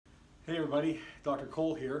Hey everybody, Dr.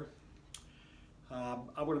 Cole here.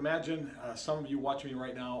 I would imagine some of you watching me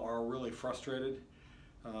right now are really frustrated.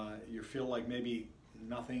 You feel like maybe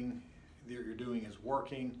nothing that you're doing is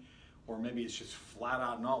working, or maybe it's just flat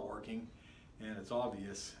out not working and it's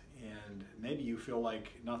obvious, and maybe you feel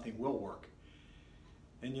like nothing will work.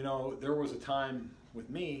 And you know, there was a time with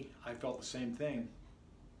me, I felt the same thing.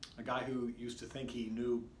 A guy who used to think he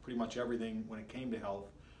knew pretty much everything when it came to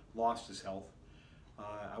health, lost his health.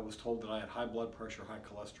 I was told that I had high blood pressure, high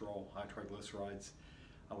cholesterol, high triglycerides.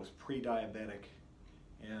 I was pre-diabetic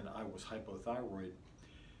and I was hypothyroid.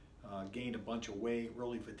 Gained a bunch of weight,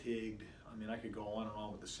 really fatigued. I mean, I could go on and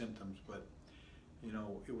on with the symptoms, but you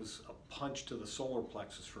know, it was a punch to the solar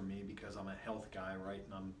plexus for me because I'm a health guy, right?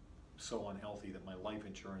 And I'm so unhealthy that my life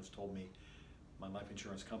insurance company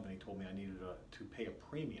told me I needed to pay a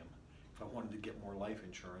premium if I wanted to get more life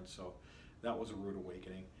insurance. So that was a rude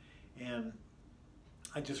awakening. And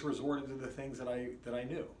I just resorted to the things that I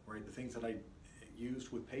knew, right? The things that I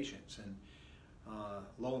used with patients, and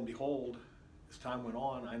lo and behold, as time went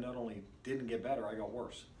on, I not only didn't get better, I got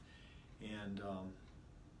worse. And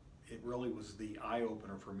it really was the eye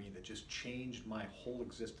opener for me that just changed my whole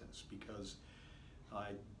existence, because I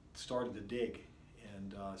started to dig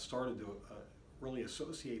and started to really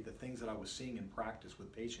associate the things that I was seeing in practice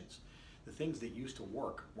with patients. The things that used to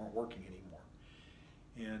work weren't working anymore.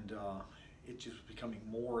 And it just was becoming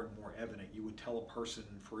more and more evident. You would tell a person,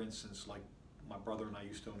 for instance, like my brother and I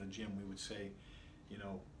used to own a gym, we would say, you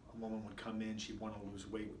know, a woman would come in, she'd want to lose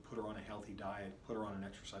weight, we'd put her on a healthy diet, put her on an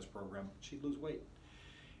exercise program, she'd lose weight.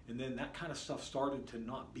 And then that kind of stuff started to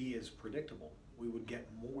not be as predictable. We were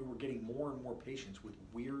getting more and more patients with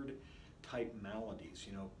weird type maladies,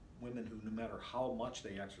 you know, women who, no matter how much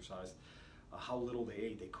they exercised, how little they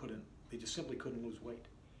ate, they just simply couldn't lose weight.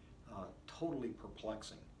 Totally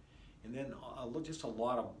perplexing. And then just a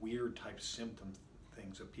lot of weird type symptom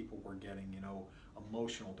things that people were getting, you know,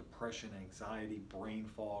 emotional, depression, anxiety, brain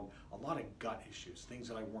fog, a lot of gut issues, things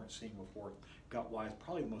that I weren't seeing before gut-wise.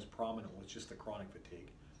 Probably the most prominent was just the chronic fatigue.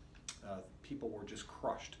 People were just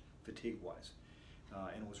crushed fatigue-wise,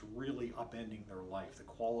 and it was really upending their life. The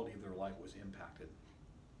quality of their life was impacted.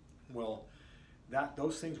 Well,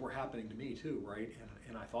 those things were happening to me too, right?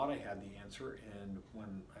 And I thought I had the answer, and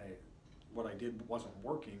when what I did wasn't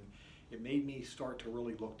working, it made me start to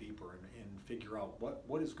really look deeper and figure out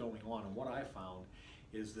what is going on. And what I found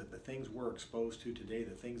is that the things we're exposed to today,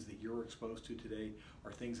 the things that you're exposed to today,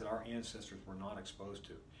 are things that our ancestors were not exposed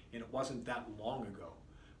to. And it wasn't that long ago,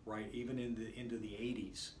 right? Even into the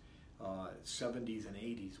 80s, 70s and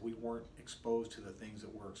 80s, we weren't exposed to the things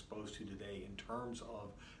that we're exposed to today in terms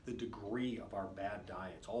of the degree of our bad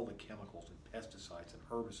diets, all the chemicals and pesticides and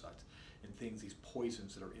herbicides and things, these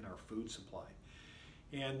poisons that are in our food supply.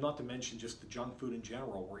 And not to mention just the junk food in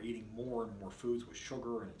general. We're eating more and more foods with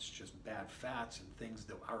sugar, and it's just bad fats and things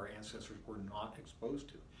that our ancestors were not exposed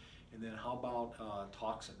to. And then how about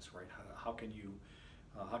toxins, right? How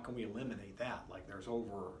can we eliminate that? Like, there's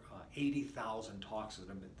over 80,000 toxins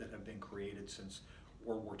that have been created since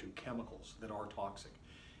World War II, chemicals that are toxic.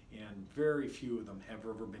 And very few of them have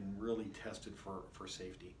ever been really tested for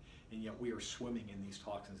safety. And yet we are swimming in these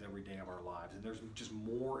toxins every day of our lives. And there's just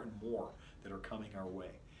more and more that are coming our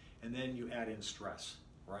way. And then you add in stress,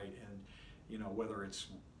 right? And you know, whether it's,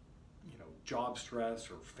 you know, job stress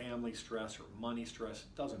or family stress or money stress,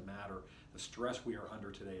 it doesn't matter. The stress we are under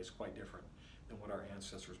today is quite different than what our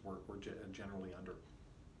ancestors were generally under.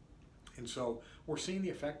 And so we're seeing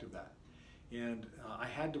the effect of that. And I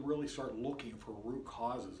had to really start looking for root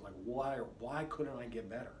causes, like why couldn't I get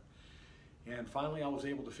better? And finally I was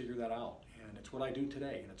able to figure that out. And it's what I do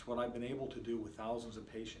today, and it's what I've been able to do with thousands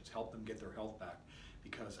of patients, help them get their health back,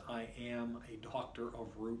 because I am a doctor of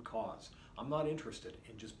root cause. I'm not interested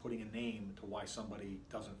in just putting a name to why somebody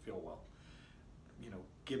doesn't feel well. You know,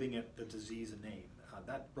 giving it the disease a name,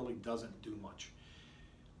 that really doesn't do much.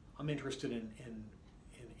 I'm interested in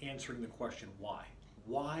answering the question why.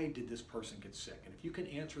 Why did this person get sick? And if you can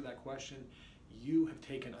answer that question, you have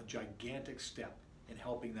taken a gigantic step in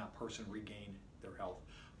helping that person regain their health.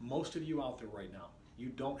 Most of you out there right now, you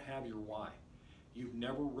don't have your why. You've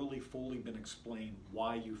never really fully been explained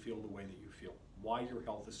why you feel the way that you feel, why your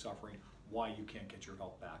health is suffering, why you can't get your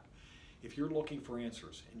health back. If you're looking for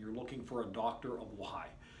answers and you're looking for a doctor of why,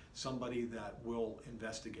 somebody that will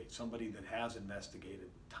investigate, somebody that has investigated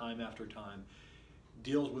time after time,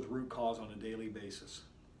 deals with root cause on a daily basis.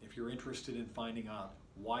 If you're interested in finding out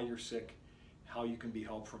why you're sick, how you can be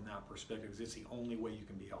helped from that perspective, because it's the only way you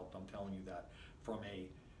can be helped, I'm telling you that, from a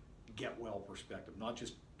get well perspective, not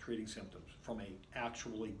just treating symptoms, from a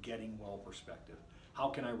actually getting well perspective. How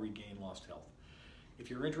can I regain lost health? If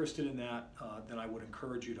you're interested in that, then I would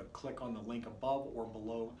encourage you to click on the link above or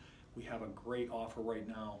below. We have a great offer right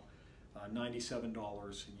now,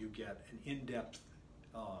 $97. You get an in-depth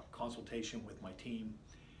consultation with my team.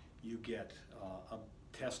 You get a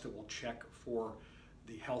test that will check for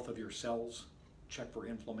the health of your cells, check for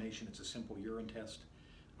inflammation. It's a simple urine test.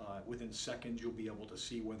 Within seconds, you'll be able to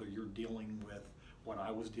see whether you're dealing with what I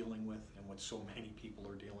was dealing with and what so many people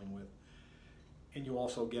are dealing with. And you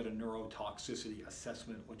also get a neurotoxicity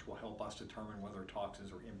assessment, which will help us determine whether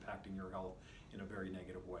toxins are impacting your health in a very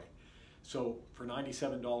negative way. So for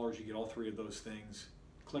 $97, you get all three of those things.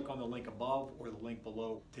 Click on the link above or the link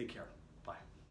below. Take care.